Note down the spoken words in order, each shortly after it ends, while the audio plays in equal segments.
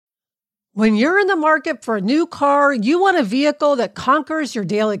When you're in the market for a new car, you want a vehicle that conquers your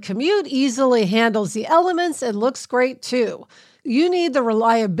daily commute, easily handles the elements, and looks great too. You need the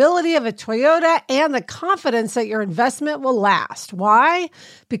reliability of a Toyota and the confidence that your investment will last. Why?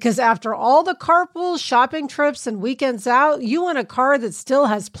 Because after all the carpools, shopping trips, and weekends out, you want a car that still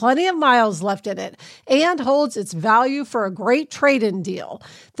has plenty of miles left in it and holds its value for a great trade-in deal.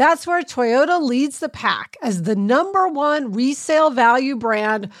 That's where Toyota leads the pack as the #1 resale value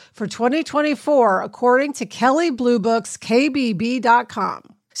brand for 2024, according to Kelley Blue Book's KBB.com.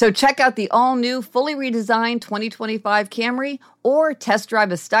 So check out the all-new, fully redesigned 2025 Camry or test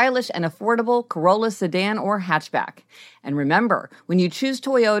drive a stylish and affordable Corolla sedan or hatchback. And remember, when you choose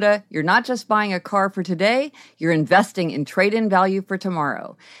Toyota, you're not just buying a car for today, you're investing in trade-in value for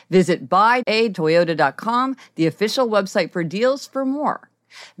tomorrow. Visit buyatoyota.com, the official website for deals, for more.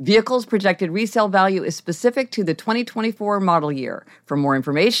 Vehicles' projected resale value is specific to the 2024 model year. For more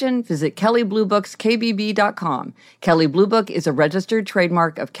information, visit Kelley Blue Book's KBB.com. Kelley Blue Book is a registered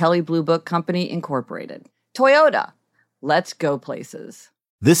trademark of Kelley Blue Book Company, Incorporated. Toyota, let's go places.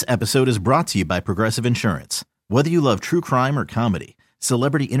 This episode is brought to you by Progressive Insurance. Whether you love true crime or comedy,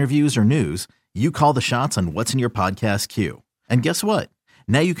 celebrity interviews or news, you call the shots on what's in your podcast queue. And guess what?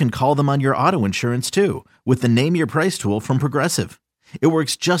 Now you can call them on your auto insurance too with the Name Your Price tool from Progressive. It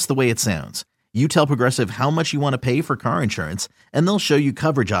works just the way it sounds. You tell Progressive how much you want to pay for car insurance, and they'll show you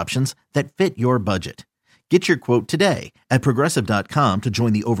coverage options that fit your budget. Get your quote today at Progressive.com to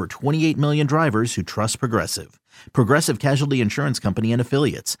join the over 28 million drivers who trust Progressive. Progressive Casualty Insurance Company and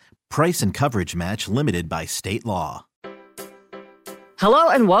Affiliates. Price and coverage match limited by state law. Hello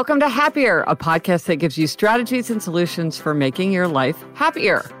and welcome to Happier, a podcast that gives you strategies and solutions for making your life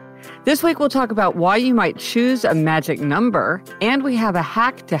happier. This week, we'll talk about why you might choose a magic number, and we have a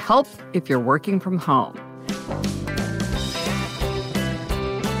hack to help if you're working from home.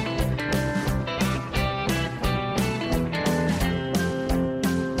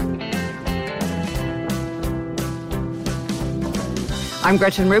 I'm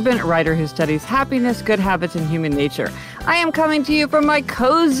Gretchen Rubin, a writer who studies happiness, good habits, and human nature. I am coming to you from my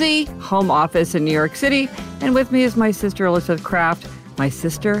cozy home office in New York City, and with me is my sister, Elizabeth Craft, my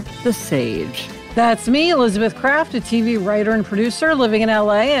sister, the Sage. That's me, Elizabeth Craft, a TV writer and producer living in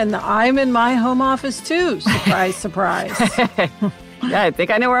LA, and I'm in my home office too. Surprise, surprise. Yeah, I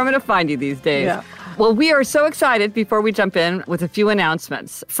think I know where I'm going to find you these days. Yeah. Well, we are so excited before we jump in with a few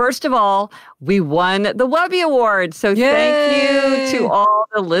announcements. First of all, we won the Webby Award. So Thank you to all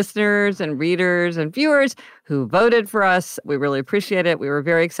the listeners and readers and viewers who voted for us. We really appreciate it. We were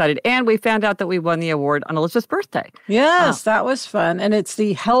very excited. And we found out that we won the award on Elizabeth's birthday. Yes, that was fun. And it's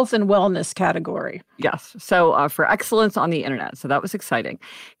the health and wellness category. Yes. So for excellence on the internet. So that was exciting.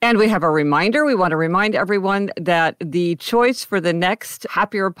 And we have a reminder. We want to remind everyone that the choice for the next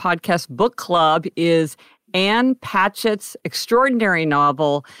Happier Podcast book club is Ann Patchett's extraordinary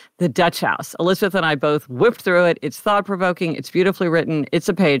novel, The Dutch House. Elizabeth and I both whipped through it. It's thought-provoking. It's beautifully written. It's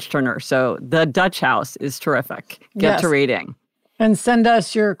a page-turner. So The Dutch House is terrific. Get to reading. And send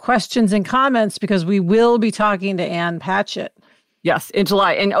us your questions and comments because we will be talking to Ann Patchett. Yes, in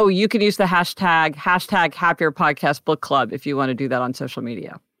July. And you can use the hashtag Happier Podcast Book Club if you want to do that on social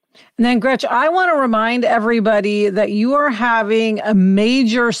media. And then, Gretch, I want to remind everybody that you are having a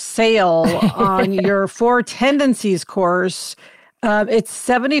major sale on your Four Tendencies course. It's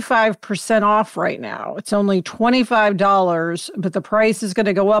 75% off right now. It's only $25, but the price is going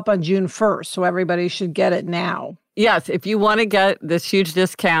to go up on June 1st, so everybody should get it now. Yes, if you want to get this huge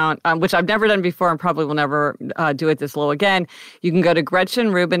discount, which I've never done before and probably will never do it this low again, you can go to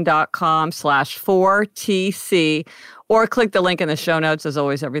GretchenRubin.com/4TC or click the link in the show notes. As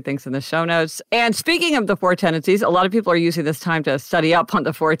always, everything's in the show notes. And speaking of the Four Tendencies, a lot of people are using this time to study up on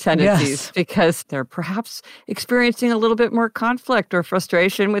the Four Tendencies because they're perhaps experiencing a little bit more conflict or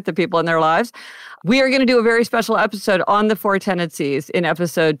frustration with the people in their lives. We are going to do a very special episode on the Four Tendencies in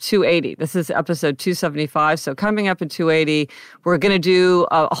episode 280. This is episode 275. So coming up in 280, we're going to do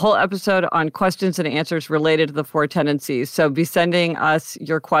a whole episode on questions and answers related to the Four Tendencies. So be sending us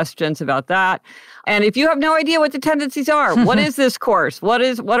your questions about that. And if you have no idea what the tendencies are, what is this course? What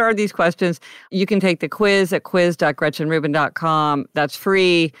are these questions? You can take the quiz at quiz.gretchenrubin.com. That's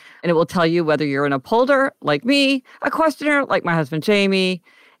free. And it will tell you whether you're an upholder like me, a questioner like my husband Jamie,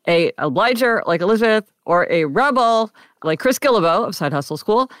 a obliger like Elizabeth, or a rebel like Chris Guillebeau of Side Hustle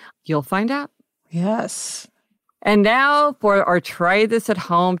School. You'll find out. Yes. And now for our try this at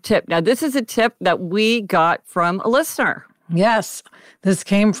home tip. Now, this is a tip that we got from a listener. Yes. This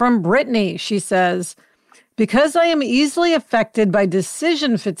came from Brittany. She says, Because I am easily affected by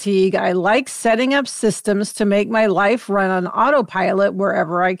decision fatigue, I like setting up systems to make my life run on autopilot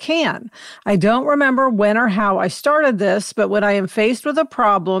wherever I can. I don't remember when or how I started this, but when I am faced with a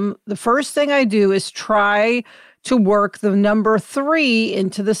problem, the first thing I do is try to work the number 3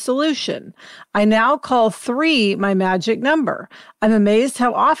 into the solution. I now call 3 my magic number. I'm amazed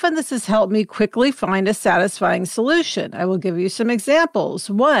how often this has helped me quickly find a satisfying solution. I will give you some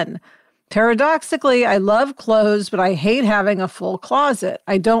examples. 1, paradoxically, I love clothes, but I hate having a full closet.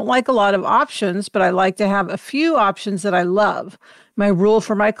 I don't like a lot of options, but I like to have a few options that I love. My rule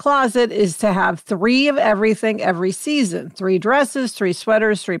for my closet is to have 3 of everything every season, 3 dresses, 3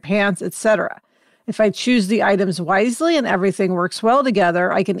 sweaters, 3 pants, etc. If I choose the items wisely and everything works well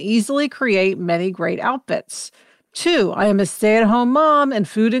together, I can easily create many great outfits. 2, I am a stay-at-home mom, and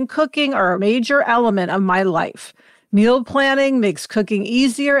food and cooking are a major element of my life. Meal planning makes cooking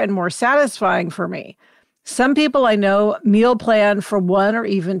easier and more satisfying for me. Some people I know meal plan for 1 or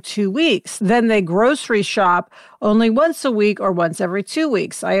even 2 weeks. Then they grocery shop only once a week or once every 2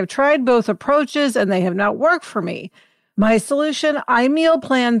 weeks. I have tried both approaches and they have not worked for me. My solution, I meal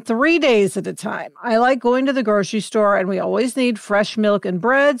plan 3 days at a time. I like going to the grocery store and we always need fresh milk and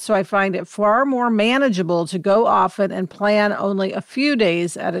bread, so I find it far more manageable to go often and plan only a few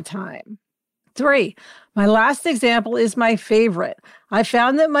days at a time. 3, my last example is my favorite. I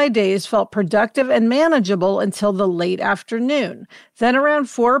found that my days felt productive and manageable until the late afternoon. Then around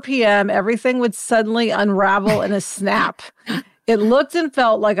 4 p.m., everything would suddenly unravel in a snap. It looked and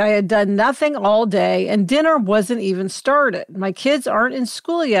felt like I had done nothing all day, and dinner wasn't even started. My kids aren't in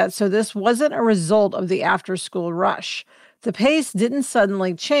school yet, so this wasn't a result of the after-school rush. The pace didn't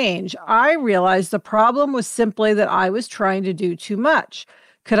suddenly change. I realized the problem was simply that I was trying to do too much.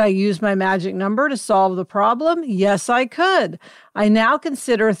 Could I use my magic number to solve the problem? Yes, I could. I now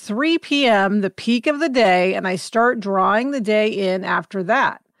consider 3 p.m. the peak of the day, and I start drawing the day in after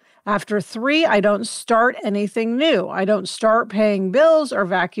that. After 3, I don't start anything new. I don't start paying bills or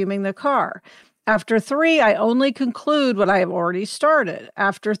vacuuming the car. After 3, I only conclude what I have already started.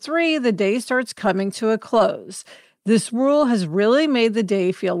 After 3, the day starts coming to a close. This rule has really made the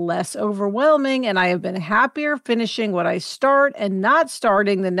day feel less overwhelming, and I have been happier finishing what I start and not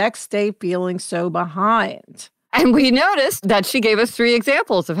starting the next day feeling so behind. And we noticed that she gave us 3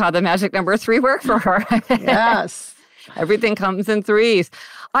 examples of how the magic number 3 worked for her. Yes. Everything comes in 3s.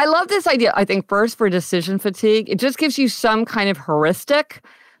 I love this idea. I think first for decision fatigue, it just gives you some kind of heuristic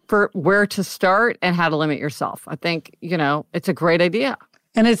for where to start and how to limit yourself. I think, it's a great idea.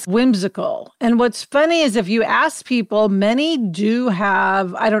 And it's whimsical. And what's funny is if you ask people, many do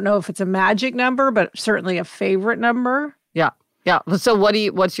have, I don't know if it's a magic number, but certainly a favorite number. Yeah. Yeah. So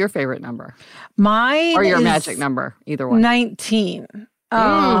what's your favorite number? Mine or your is magic number, either one. 19.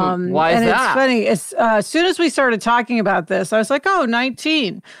 Why is and that? It's funny. As soon as we started talking about this, I was like,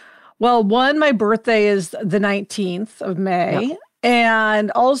 19. Well, my birthday is the 19th of May. Yeah.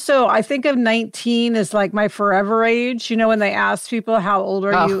 And also, I think of 19 as like my forever age. When they ask people, how old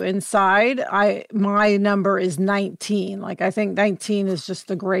are you inside? My number is 19. Like, I think 19 is just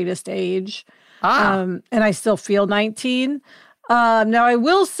the greatest age. And I still feel 19. Now, I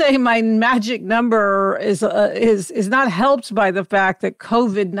will say my magic number is not helped by the fact that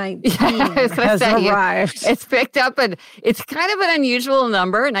COVID-19 has arrived. It's picked up, and it's kind of an unusual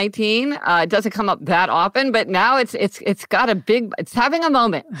number, 19. It doesn't come up that often, but now it's got it's having a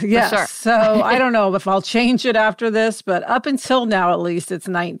moment. Yes. For sure. So I don't know if I'll change it after this, but up until now, at least, it's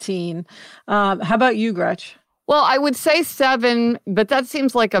 19. How about you, Gretch? Well, I would say 7, but that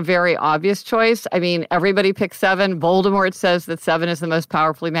seems like a very obvious choice. I mean, everybody picks 7. Voldemort says that 7 is the most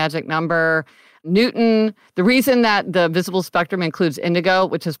powerfully magic number. Newton, the reason that the visible spectrum includes indigo,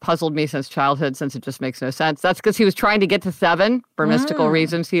 which has puzzled me since childhood, since it just makes no sense, that's because he was trying to get to 7 for mystical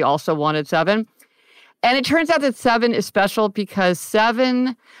reasons. He also wanted 7. And it turns out that 7 is special because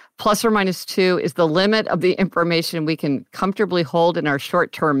 7 plus or minus 2 is the limit of the information we can comfortably hold in our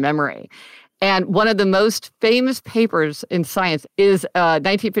short-term memory. And one of the most famous papers in science is a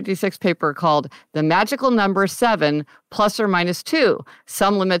 1956 paper called The Magical Number 7 plus or minus 2,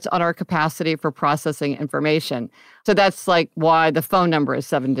 Some Limits on Our Capacity for Processing Information. So that's like why the phone number is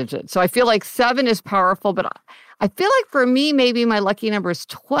 7 digits. So I feel like 7 is powerful, but I feel like for me, maybe my lucky number is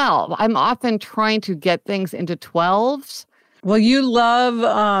 12. I'm often trying to get things into 12s. Well, you love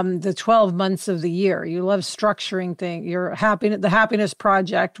the 12 months of the year. You love structuring things. The Happiness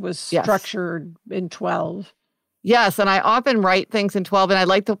Project was structured in 12. Yes, and I often write things in 12, and I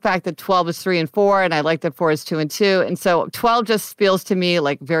like the fact that 12 is 3 and 4, and I like that 4 is 2 and 2. And so 12 just feels to me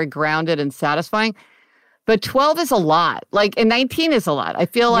like very grounded and satisfying. But 12 is a lot. And 19 is a lot. I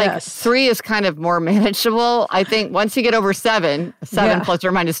feel like 3 is kind of more manageable. I think once you get over 7 plus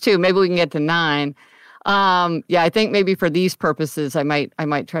or minus 2, maybe we can get to 9. I think maybe for these purposes, I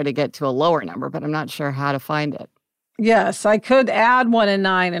might try to get to a lower number, but I'm not sure how to find it. Yes, I could add 1 and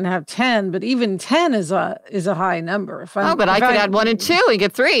 9 and have 10, but even 10 is a high number. I could add 1 and 2 and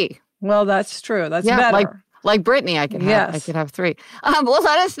get 3. Well, that's true. That's better. Like Brittany, I could have 3. Well,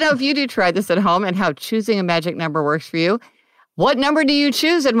 let us know if you do try this at home and how choosing a magic number works for you. What number do you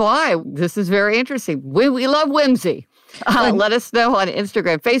choose and why? This is very interesting. We love whimsy. Let us know on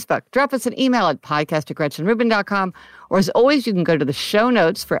Instagram, Facebook. Drop us an email at podcast@GretchenRubin.com. Or as always, you can go to the show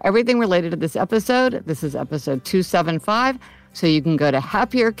notes for everything related to this episode. This is episode 275. So you can go to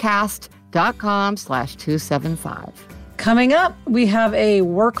happiercast.com/275. Coming up, we have a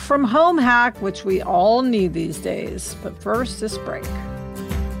work from home hack, which we all need these days. But first, this break.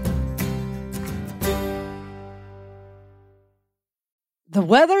 The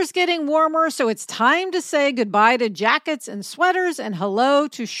weather's getting warmer, so it's time to say goodbye to jackets and sweaters and hello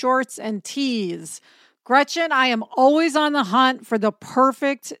to shorts and tees. Gretchen, I am always on the hunt for the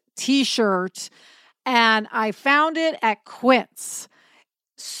perfect t-shirt, and I found it at Quince.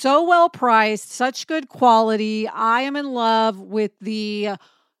 So well priced, such good quality. I am in love with the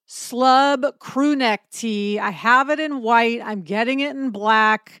Slub crew neck tee. I have it in white. I'm getting it in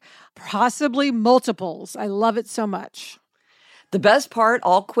black, possibly multiples. I love it so much. The best part,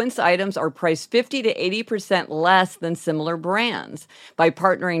 all Quince items are priced 50 to 80% less than similar brands. By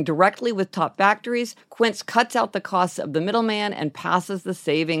partnering directly with top factories, Quince cuts out the costs of the middleman and passes the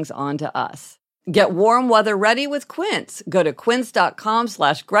savings on to us. Get warm weather ready with Quince. Go to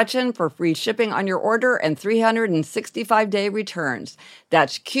quince.com/Gretchen for free shipping on your order and 365-day returns.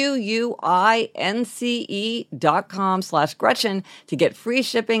 That's QUINCE.com/Gretchen to get free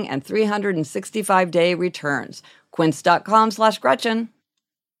shipping and 365-day returns. Quince.com/Gretchen.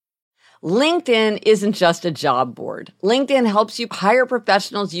 LinkedIn isn't just a job board. LinkedIn helps you hire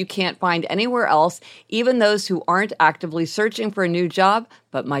professionals you can't find anywhere else, even those who aren't actively searching for a new job,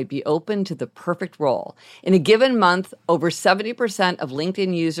 but might be open to the perfect role. In a given month, over 70% of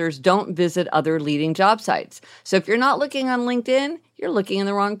LinkedIn users don't visit other leading job sites. So if you're not looking on LinkedIn, you're looking in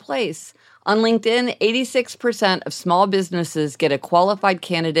the wrong place. On LinkedIn, 86% of small businesses get a qualified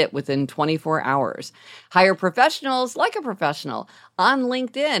candidate within 24 hours. Hire professionals like a professional on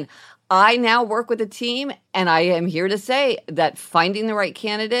LinkedIn. I now work with a team, and I am here to say that finding the right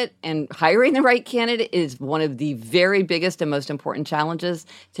candidate and hiring the right candidate is one of the very biggest and most important challenges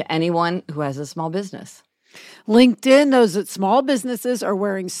to anyone who has a small business. LinkedIn knows that small businesses are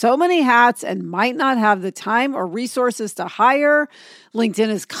wearing so many hats and might not have the time or resources to hire. LinkedIn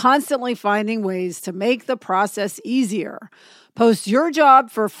is constantly finding ways to make the process easier. Post your job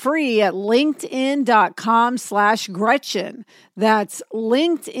for free at linkedin.com/Gretchen. That's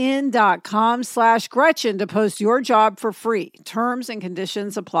linkedin.com/Gretchen to post your job for free. Terms and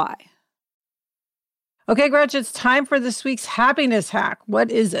conditions apply. Okay, Gretchen, it's time for this week's happiness hack.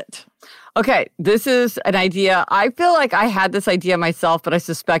 What is it? Okay, this is an idea. I feel like I had this idea myself, but I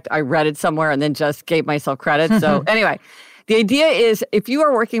suspect I read it somewhere and then just gave myself credit. So anyway, the idea is if you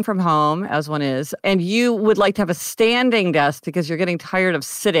are working from home, as one is, and you would like to have a standing desk because you're getting tired of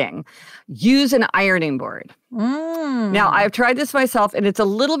sitting, use an ironing board. Now, I've tried this myself, and it's a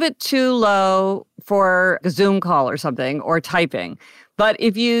little bit too low for a Zoom call or something, or typing. But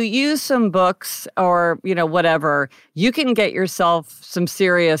if you use some books or, whatever, you can get yourself some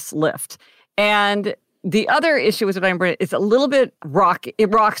serious lift. And the other issue with an iron board is a little bit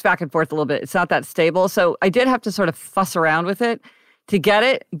it rocks back and forth a little bit. It's not that stable. So I did have to sort of fuss around with it to get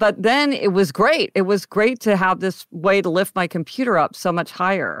it. But then it was great. It was great to have this way to lift my computer up so much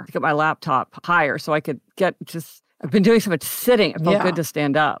higher, to get my laptop higher so I could I've been doing so much sitting. It felt good to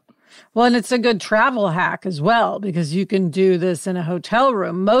stand up. Well, and it's a good travel hack as well, because you can do this in a hotel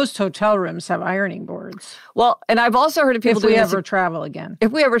room. Most hotel rooms have ironing boards. Well, and I've also heard of people doing this. If we ever travel again.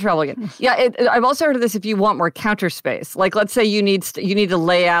 Yeah, I've also heard of this if you want more counter space. Like, let's say you need to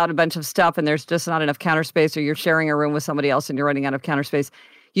lay out a bunch of stuff and there's just not enough counter space, or you're sharing a room with somebody else and you're running out of counter space.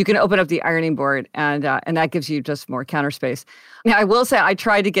 You can open up the ironing board, and that gives you just more counter space. Now, I will say I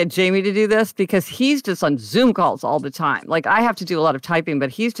tried to get Jamie to do this because he's just on Zoom calls all the time. Like, I have to do a lot of typing, but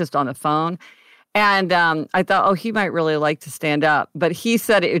he's just on the phone. And I thought, he might really like to stand up. But he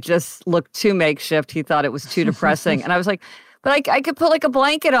said it just looked too makeshift. He thought it was too depressing. And I was like, but I could put like a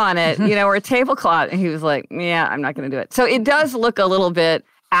blanket on it, or a tablecloth. And he was like, yeah, I'm not going to do it. So it does look a little bit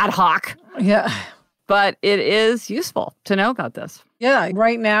ad hoc. Yeah. But it is useful to know about this. Yeah,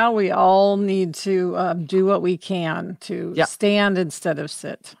 right now we all need to do what we can to stand instead of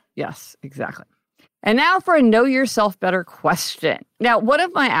sit. Yes, exactly. And now for a Know Yourself Better question. Now, one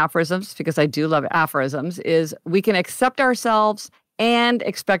of my aphorisms, because I do love aphorisms, is we can accept ourselves and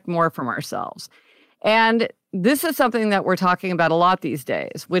expect more from ourselves. And this is something that we're talking about a lot these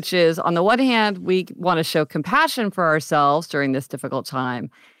days, which is, on the one hand, we want to show compassion for ourselves during this difficult time.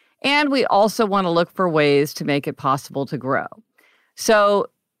 And we also want to look for ways to make it possible to grow. So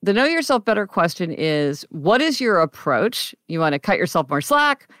the Know Yourself Better question is, what is your approach? You want to cut yourself more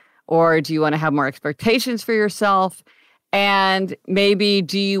slack? Or do you want to have more expectations for yourself? And maybe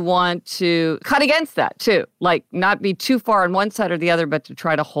do you want to cut against that too? Like not be too far on one side or the other, but to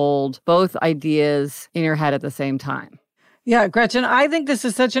try to hold both ideas in your head at the same time. Yeah, Gretchen, I think this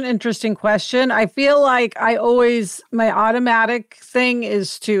is such an interesting question. I feel like my automatic thing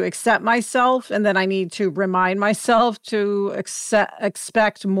is to accept myself, and then I need to remind myself to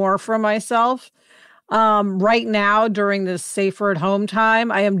expect more from myself. Right now, during this safer at home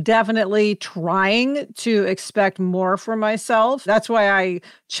time, I am definitely trying to expect more from myself. That's why I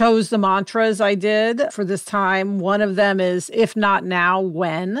chose the mantras I did for this time. One of them is, if not now,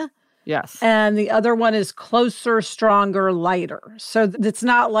 when? Yes. And the other one is closer, stronger, lighter. So it's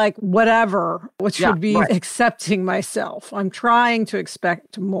not like whatever, which would be accepting myself. I'm trying to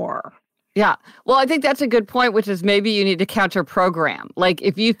expect more. Yeah. Well, I think that's a good point, which is maybe you need to counter program. Like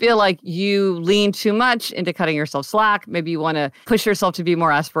if you feel like you lean too much into cutting yourself slack, maybe you want to push yourself to be more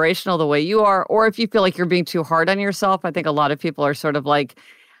aspirational the way you are. Or if you feel like you're being too hard on yourself, I think a lot of people are sort of like,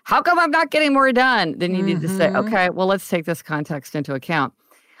 how come I'm not getting more done? Then you need to say, okay, well, let's take this context into account.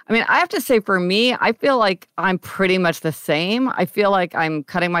 I mean, I have to say for me, I feel like I'm pretty much the same. I feel like I'm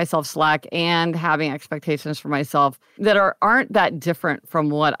cutting myself slack and having expectations for myself that aren't that different from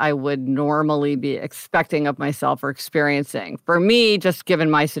what I would normally be expecting of myself or experiencing. For me, just given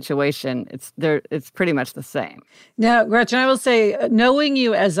my situation, it's pretty much the same. Now, Gretchen, I will say, knowing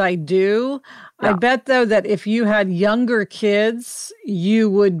you as I do, I bet, though, that if you had younger kids,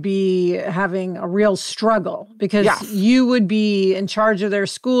 you would be having a real struggle because you would be in charge of their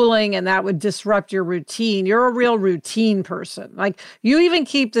schooling and that would disrupt your routine. You're a real routine person. Like you even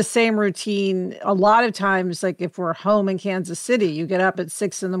keep the same routine a lot of times. Like if we're home in Kansas City, you get up at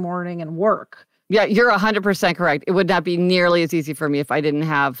 6 a.m. and work. Yeah, you're 100% correct. It would not be nearly as easy for me if I didn't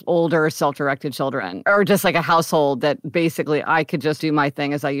have older self-directed children or just like a household that basically I could just do my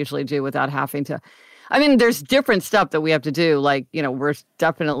thing as I usually do without having to. I mean, there's different stuff that we have to do. Like, we're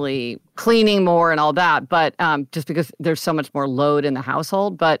definitely cleaning more and all that, but just because there's so much more load in the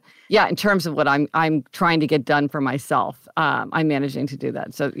household. But yeah, in terms of what I'm trying to get done for myself, I'm managing to do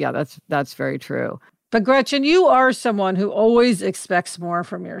that. So yeah, that's very true. But Gretchen, you are someone who always expects more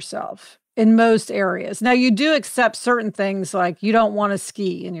from yourself. In most areas. Now, you do accept certain things like you don't want to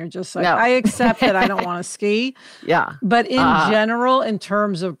ski and you're just like, I accept that I don't want to ski. Yeah. But in general, in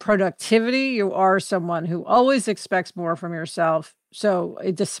terms of productivity, you are someone who always expects more from yourself. So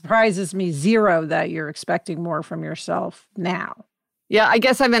it just surprises me zero that you're expecting more from yourself now. Yeah, I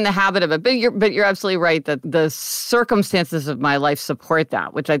guess I'm in the habit of it. But you're absolutely right that the circumstances of my life support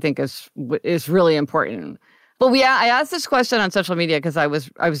that, which I think is really important. But I asked this question on social media because I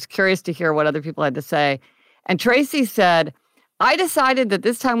was curious to hear what other people had to say. And Tracy said, I decided that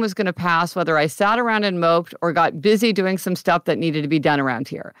this time was going to pass whether I sat around and moped or got busy doing some stuff that needed to be done around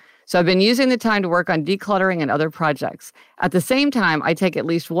here. So I've been using the time to work on decluttering and other projects. At the same time, I take at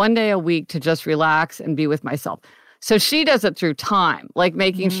least one day a week to just relax and be with myself. So she does it through time, like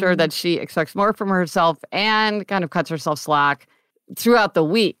making sure that she expects more from herself and kind of cuts herself slack throughout the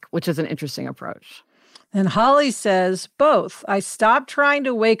week, which is an interesting approach. And Holly says, both. I stopped trying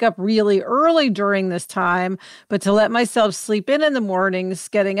to wake up really early during this time, but to let myself sleep in the mornings,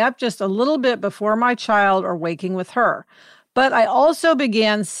 getting up just a little bit before my child or waking with her. But I also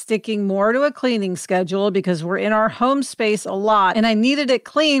began sticking more to a cleaning schedule because we're in our home space a lot, and I needed it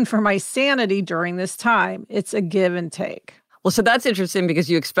clean for my sanity during this time. It's a give and take. Well, so that's interesting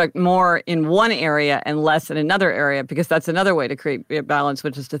because you expect more in one area and less in another area, because that's another way to create a balance,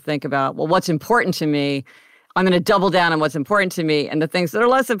 which is to think about, well, what's important to me? I'm going to double down on what's important to me, and the things that are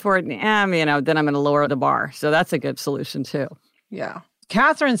less important, then I'm going to lower the bar. So that's a good solution too. Yeah.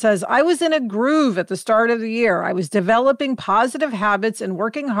 Catherine says, I was in a groove at the start of the year. I was developing positive habits and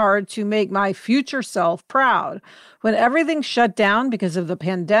working hard to make my future self proud. When everything shut down because of the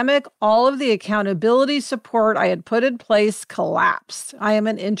pandemic, all of the accountability support I had put in place collapsed. I am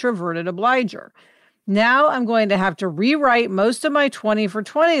an introverted obliger. Now I'm going to have to rewrite most of my 20 for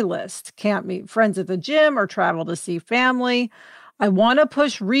 20 list. Can't meet friends at the gym or travel to see family. I want to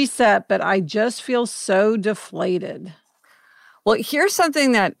push reset, but I just feel so deflated. Well, here's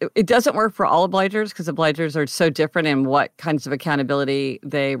something that it doesn't work for all obligers because obligers are so different in what kinds of accountability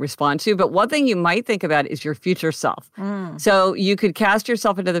they respond to. But one thing you might think about is your future self. So you could cast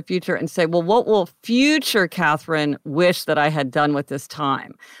yourself into the future and say, well, what will future Catherine wish that I had done with this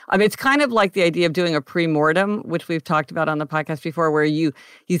time? I mean, it's kind of like the idea of doing a pre-mortem, which we've talked about on the podcast before, where you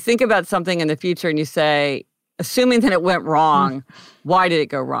think about something in the future and you say, assuming that it went wrong, why did it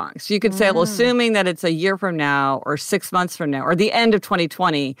go wrong? So you could say, well, assuming that it's a year from now or 6 months from now or the end of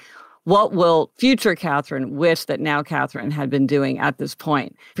 2020, what will future Catherine wish that now Catherine had been doing at this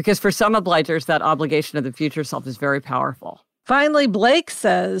point? Because for some obligers, that obligation of the future self is very powerful. Finally, Blake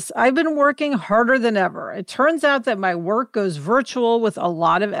says, I've been working harder than ever. It turns out that my work goes virtual with a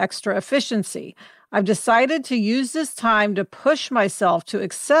lot of extra efficiency. I've decided to use this time to push myself to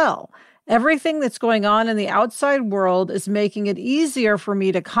excel. Everything that's going on in the outside world is making it easier for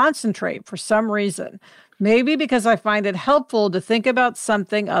me to concentrate for some reason. Maybe because I find it helpful to think about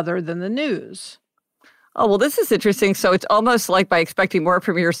something other than the news. Oh, well, this is interesting. So it's almost like by expecting more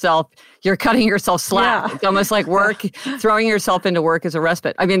from yourself, you're cutting yourself slack. Yeah. It's almost like work, throwing yourself into work as a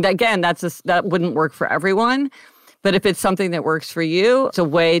respite. I mean, again, that wouldn't work for everyone. But if it's something that works for you, it's a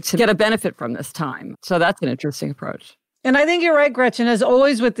way to get a benefit from this time. So that's an interesting approach. And I think you're right, Gretchen. As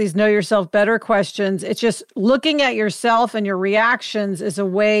always with these Know Yourself Better questions, it's just looking at yourself and your reactions is a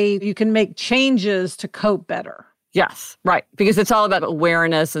way you can make changes to cope better. Yes, right. Because it's all about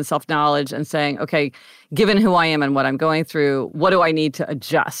awareness and self-knowledge and saying, okay, given who I am and what I'm going through, what do I need to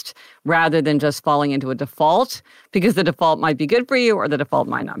adjust rather than just falling into a default? Because the default might be good for you or the default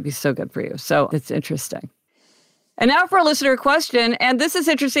might not be so good for you. So it's interesting. And now for a listener question, and this is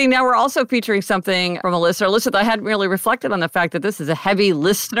interesting. Now we're also featuring something from a listener. Listen, I hadn't really reflected on the fact that this is a heavy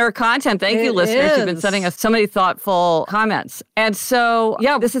listener content. Thank you, listeners. You've been sending us so many thoughtful comments. And so,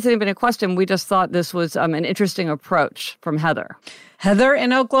 this isn't even a question. We just thought this was an interesting approach from Heather. Heather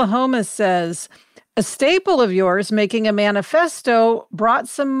in Oklahoma says, a staple of yours, making a manifesto, brought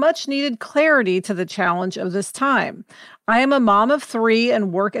some much-needed clarity to the challenge of this time. I am a mom of 3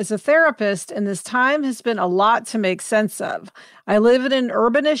 and work as a therapist, and this time has been a lot to make sense of. I live in an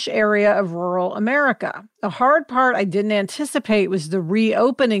urbanish area of rural America. The hard part I didn't anticipate was the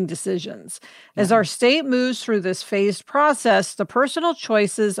reopening decisions. As our state moves through this phased process, the personal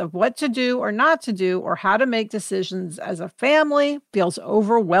choices of what to do or not to do or how to make decisions as a family feels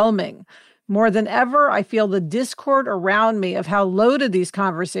overwhelming. More than ever, I feel the discord around me of how loaded these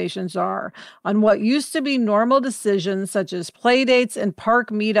conversations are on what used to be normal decisions such as play dates and park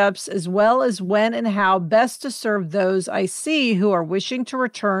meetups, as well as when and how best to serve those I see who are wishing to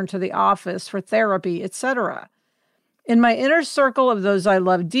return to the office for therapy, etc. In my inner circle of those I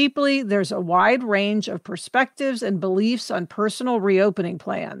love deeply, there's a wide range of perspectives and beliefs on personal reopening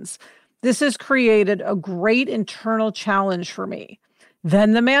plans. This has created a great internal challenge for me.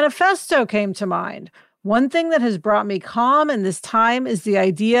 Then the manifesto came to mind. One thing that has brought me calm in this time is the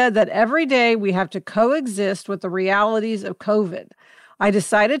idea that every day we have to coexist with the realities of COVID. I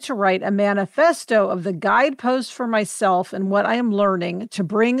decided to write a manifesto of the guideposts for myself and what I am learning to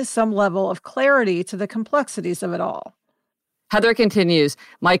bring some level of clarity to the complexities of it all. Heather continues,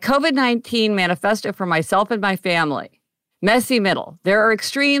 my COVID-19 manifesto for myself and my family. Messy middle. There are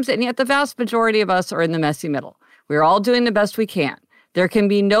extremes, and yet the vast majority of us are in the messy middle. We're all doing the best we can. There can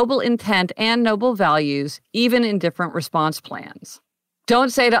be noble intent and noble values, even in different response plans.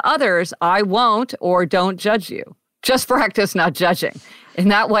 Don't say to others, I won't, or don't judge you. Just practice not judging. In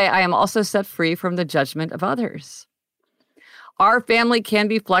that way, I am also set free from the judgment of others. Our family can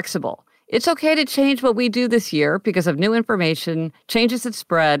be flexible. It's okay to change what we do this year because of new information, changes that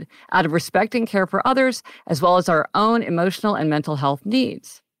spread out of respect and care for others, as well as our own emotional and mental health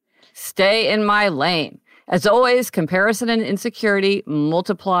needs. Stay in my lane. As always, comparison and insecurity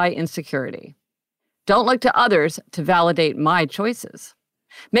multiply insecurity. Don't look to others to validate my choices.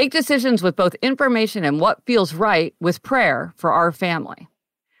 Make decisions with both information and what feels right with prayer for our family.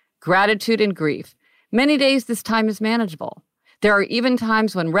 Gratitude and grief. Many days this time is manageable. There are even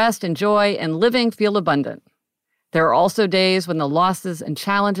times when rest and joy and living feel abundant. There are also days when the losses and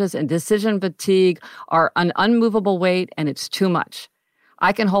challenges and decision fatigue are an unmovable weight and it's too much.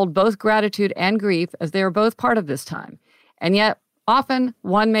 I can hold both gratitude and grief as they are both part of this time. And yet, often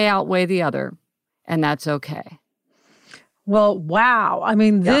one may outweigh the other, and that's okay. Well, wow. I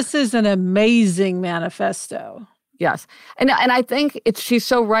mean, this is an amazing manifesto. Yes. And I think she's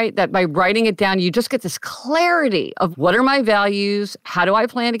so right that by writing it down, you just get this clarity of what are my values? How do I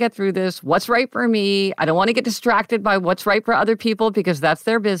plan to get through this? What's right for me? I don't want to get distracted by what's right for other people because that's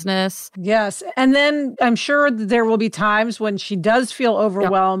their business. Yes. And then I'm sure there will be times when she does feel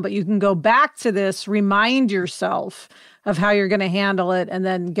overwhelmed, but you can go back to this, remind yourself of how you're going to handle it and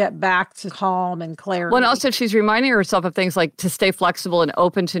then get back to calm and clarity. Well, and also she's reminding herself of things like to stay flexible and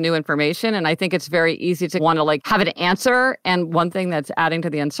open to new information. And I think it's very easy to want to like have an answer. And one thing that's adding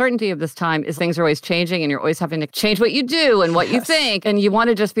to the uncertainty of this time is things are always changing and you're always having to change what you do and what you think. And you want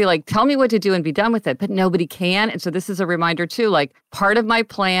to just be like, tell me what to do and be done with it. But nobody can. And so this is a reminder too, like part of my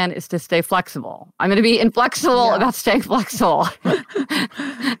plan is to stay flexible. I'm going to be inflexible about staying flexible.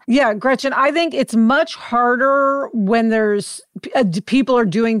 Yeah, Gretchen, I think it's much harder when there's people are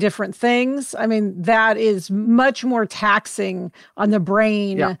doing different things. I mean, that is much more taxing on the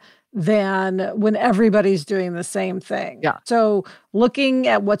brain than when everybody's doing the same thing. Yeah. So looking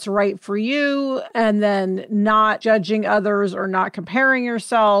at what's right for you and then not judging others or not comparing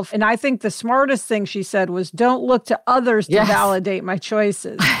yourself. And I think the smartest thing she said was don't look to others to validate my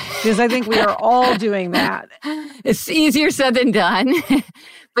choices. Because I think we are all doing that. It's easier said than done.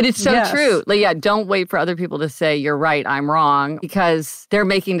 But it's so true. Like, don't wait for other people to say, you're right, I'm wrong, because they're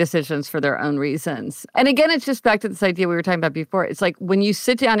making decisions for their own reasons. And again, it's just back to this idea we were talking about before. It's like when you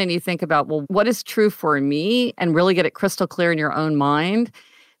sit down and you think about, well, what is true for me and really get it crystal clear in your own mind,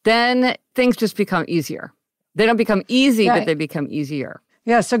 then things just become easier. They don't become easy, but they become easier.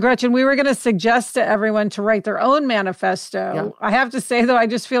 Yeah. So, Gretchen, we were going to suggest to everyone to write their own manifesto. Yeah. I have to say, though, I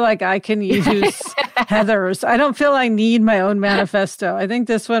just feel like I can use Heather's. I don't feel I need my own manifesto. I think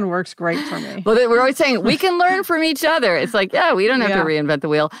this one works great for me. Well, we're always saying we can learn from each other. It's like, we don't have to reinvent the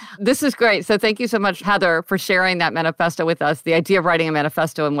wheel. This is great. So thank you so much, Heather, for sharing that manifesto with us, the idea of writing a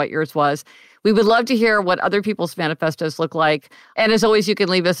manifesto and what yours was. We would love to hear what other people's manifestos look like. And as always, you can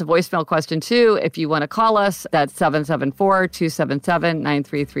leave us a voicemail question too. If you want to call us, that's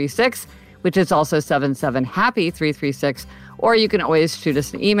 774-277-9336, which is also 77-HAPPY-336. Or you can always shoot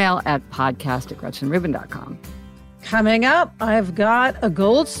us an email at podcast@GretchenRubin.com. Coming up, I've got a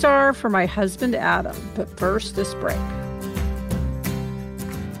gold star for my husband, Adam. But first, this break.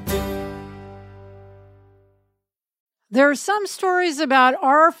 There are some stories about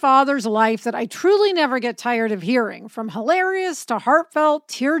our father's life that I truly never get tired of hearing. From hilarious to heartfelt,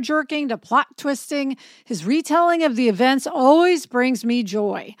 tear-jerking to plot-twisting, his retelling of the events always brings me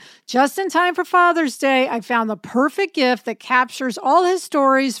joy. Just in time for Father's Day, I found the perfect gift that captures all his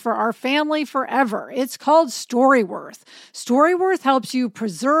stories for our family forever. It's called Storyworth. Storyworth helps you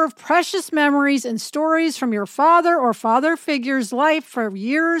preserve precious memories and stories from your father or father figure's life for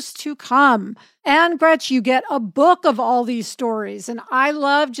years to come. And Gretch, you get a book of all these stories. And I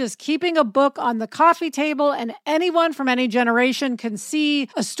love just keeping a book on the coffee table, and anyone from any generation can see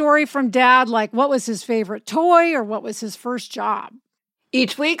a story from Dad, like what was his favorite toy or what was his first job.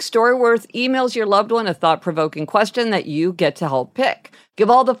 Each week, Storyworth emails your loved one a thought-provoking question that you get to help pick. Give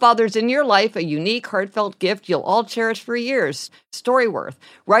all the fathers in your life a unique, heartfelt gift you'll all cherish for years. Storyworth.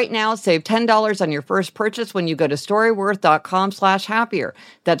 Right now, save $10 on your first purchase when you go to storyworth.com/happier.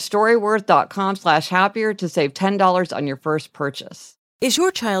 That's storyworth.com/happier to save $10 on your first purchase. Is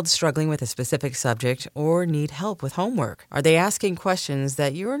your child struggling with a specific subject or need help with homework? Are they asking questions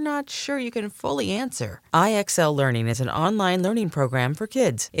that you're not sure you can fully answer? IXL Learning is an online learning program for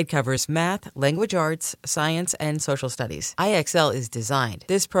kids. It covers math, language arts, science, and social studies. IXL is designed.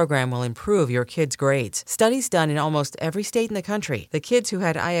 This program will improve your kids' grades. Studies done in almost every state in the country. The kids who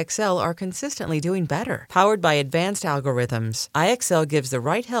had IXL are consistently doing better. Powered by advanced algorithms, IXL gives the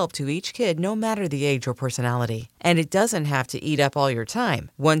right help to each kid no matter the age or personality. And it doesn't have to eat up all your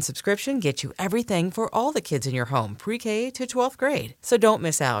time. One subscription gets you everything for all the kids in your home, pre-K to 12th grade. So don't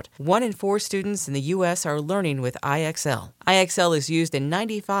miss out. 1 in 4 students in the U.S. are learning with IXL. IXL is used in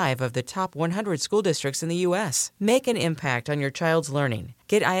 95 of the top 100 school districts in the U.S. Make an impact on your child's learning.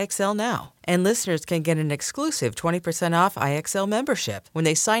 Get IXL now. And listeners can get an exclusive 20% off IXL membership when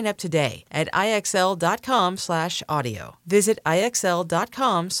they sign up today at IXL.com/audio. Visit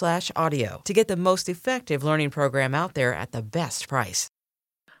IXL.com/audio to get the most effective learning program out there at the best price.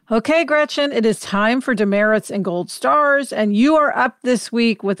 Okay, Gretchen, it is time for demerits and gold stars, and you are up this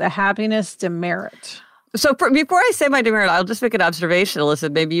week with a happiness demerit. So before I say my demerit, I'll just make an observation,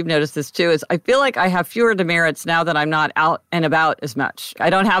 Alyssa. Maybe you've noticed this too, is I feel like I have fewer demerits now that I'm not out and about as much. I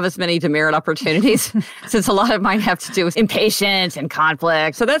don't have as many demerit opportunities since a lot of mine have to do with impatience and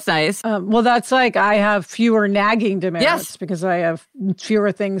conflict. So that's nice. Well, that's like I have fewer nagging demerits because I have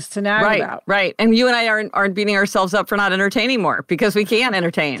fewer things to nag about. Right. And you and I aren't beating ourselves up for not entertaining more because we can't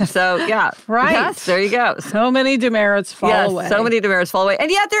entertain. So yeah. Right. Yes, there you go. So many demerits fall away. So many demerits fall away. And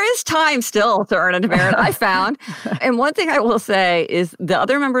yet there is time still to earn a demerit. I found. And one thing I will say is the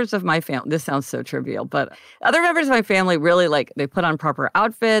other members of my family, this sounds so trivial, but other members of my family really they put on proper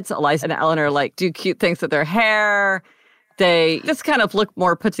outfits. Eliza and Eleanor do cute things with their hair. They just kind of look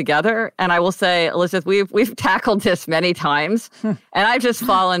more put together. And I will say, Elizabeth, we've tackled this many times. And I've just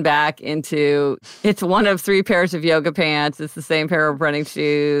fallen back into, it's one of 3 pairs of yoga pants. It's the same pair of running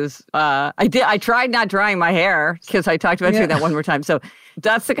shoes. I tried not drying my hair because I talked about doing that one more time. So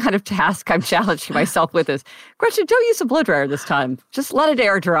that's the kind of task I'm challenging myself with is, Gretchen, don't use a blow dryer this time. Just let it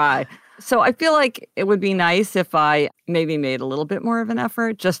air dry. So I feel like it would be nice if I maybe made a little bit more of an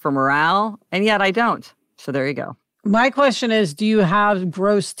effort just for morale. And yet I don't. So there you go. My question is, do you have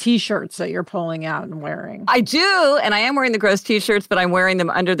gross T-shirts that you're pulling out and wearing? I do, and I am wearing the gross T-shirts, but I'm wearing them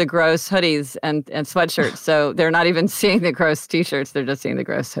under the gross hoodies and sweatshirts. So they're not even seeing the gross T-shirts. They're just seeing the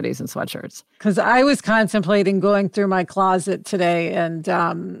gross hoodies and sweatshirts. Because I was contemplating going through my closet today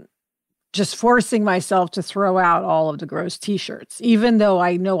and just forcing myself to throw out all of the gross T-shirts. Even though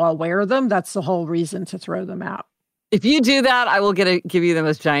I know I'll wear them, that's the whole reason to throw them out. If you do that, I will give you the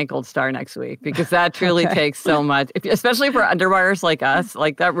most giant gold star next week because that truly takes so much, especially for underwires like us.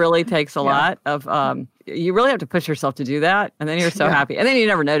 Like that really takes a lot of, you really have to push yourself to do that. And then you're so happy. And then you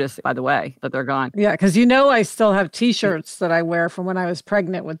never notice, by the way, that they're gone. Yeah, because I still have T-shirts that I wear from when I was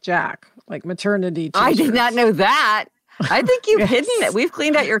pregnant with Jack, like maternity T-shirts. I did not know that. I think you've hidden it. We've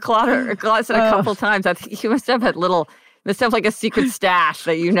cleaned out your closet a couple times. I think you must have like a secret stash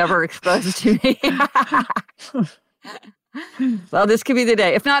that you never exposed to me. Well, this could be the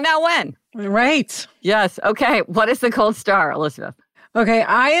day. If not now, when? Right. Yes. Okay. What is the gold star, Elizabeth? Okay,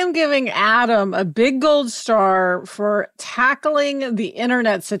 I am giving Adam a big gold star for tackling the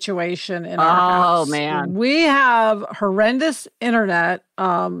internet situation in our house. Oh, man. We have horrendous internet,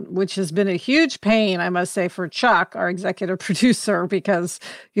 which has been a huge pain, I must say, for Chuck, our executive producer, because,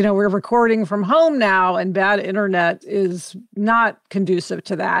 we're recording from home now and bad internet is not conducive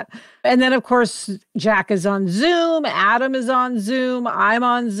to that. And then, of course, Jack is on Zoom, Adam is on Zoom, I'm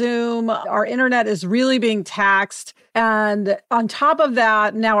on Zoom. Our internet is really being taxed. And on top of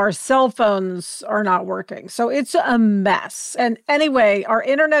that, now our cell phones are not working. So it's a mess. And anyway, our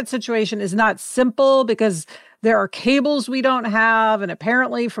internet situation is not simple because there are cables we don't have. And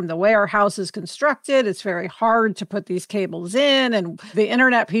apparently from the way our house is constructed, it's very hard to put these cables in. And the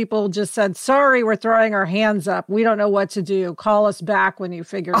internet people just said, sorry, we're throwing our hands up. We don't know what to do. Call us back when you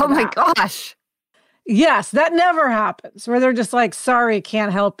figure it out. Oh my gosh. Yes, that never happens, where they're just like, sorry,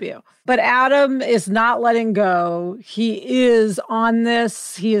 can't help you. But Adam is not letting go. He is on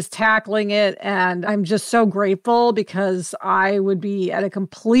this. He is tackling it. And I'm just so grateful because I would be at a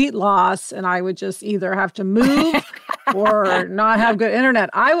complete loss and I would just either have to move or not have good internet.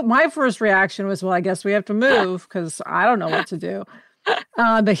 My first reaction was, well, I guess we have to move because I don't know what to do.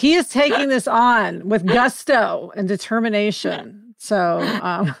 But he is taking this on with gusto and determination.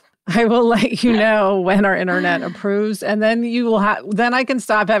 So I will let you know when our internet approves, and then then I can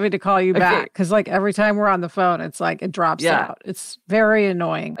stop having to call you back because every time we're on the phone, it's like it drops out. It's very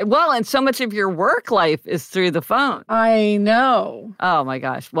annoying. Well, and so much of your work life is through the phone. I know. Oh my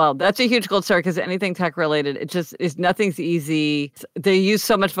gosh. Well, that's a huge gold star because anything tech related, it just is nothing's easy. They use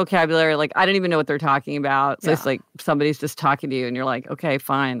so much vocabulary. Like I don't even know what they're talking about. So it's like somebody's just talking to you and you're like, okay,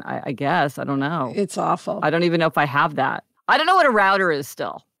 fine. I guess. I don't know. It's awful. I don't even know if I have that. I don't know what a router is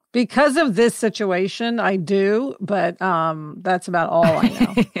still. Because of this situation, I do, but that's about all I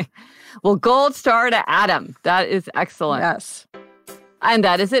know. Well, gold star to Adam. That is excellent. Yes. And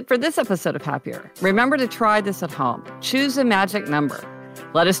that is it for this episode of Happier. Remember to try this at home. Choose a magic number.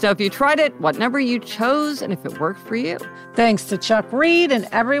 Let us know if you tried it, what number you chose, and if it worked for you. Thanks to Chuck Reed and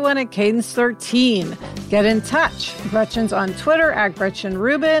everyone at Cadence 13. Get in touch. Gretchen's on Twitter at Gretchen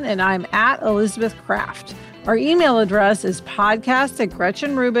Rubin, and I'm at Elizabeth Kraft. Our email address is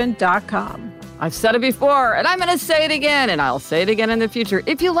podcast@GretchenRubin.com. I've said it before, and I'm going to say it again, and I'll say it again in the future.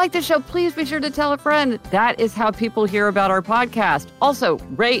 If you like the show, please be sure to tell a friend. That is how people hear about our podcast. Also,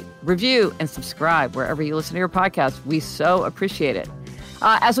 rate, review, and subscribe wherever you listen to your podcast. We so appreciate it.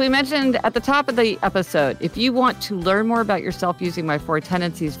 As we mentioned at the top of the episode, if you want to learn more about yourself using my 4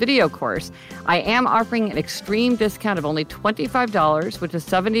 Tendencies video course, I am offering an extreme discount of only $25, which is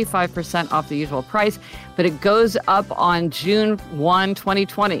 75% off the usual price, but it goes up on June 1,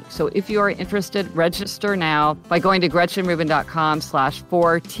 2020. So if you are interested, register now by going to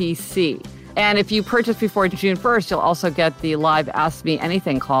GretchenRubin.com/4TC. And if you purchase before June 1st, you'll also get the live Ask Me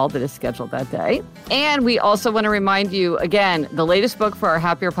Anything call that is scheduled that day. And we also want to remind you, again, the latest book for our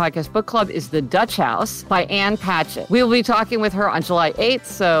Happier Podcast Book Club is The Dutch House by Ann Patchett. We will be talking with her on July 8th,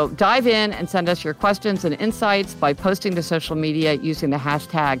 so dive in and send us your questions and insights by posting to social media using the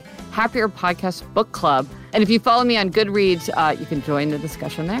hashtag Happier Podcast Book Club. And if you follow me on Goodreads, you can join the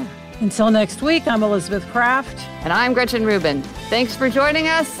discussion there. Until next week, I'm Elizabeth Kraft. And I'm Gretchen Rubin. Thanks for joining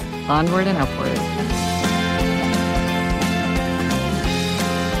us. Onward and upward.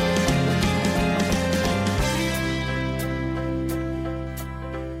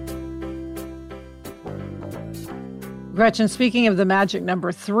 Gretchen, speaking of the magic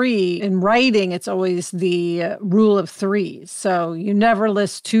number 3, in writing, it's always the rule of 3. So you never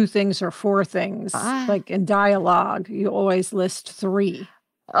list 2 things or 4 things. Like in dialogue, you always list 3.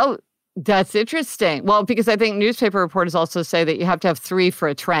 Oh, that's interesting. Well, because I think newspaper reporters also say that you have to have 3 for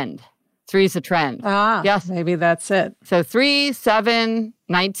a trend. 3 is a trend. Yes. Maybe that's it. So 3, 7,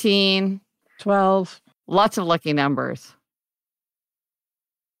 19. 12. Lots of lucky numbers.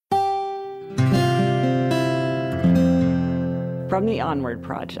 From the Onward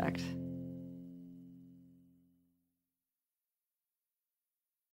Project.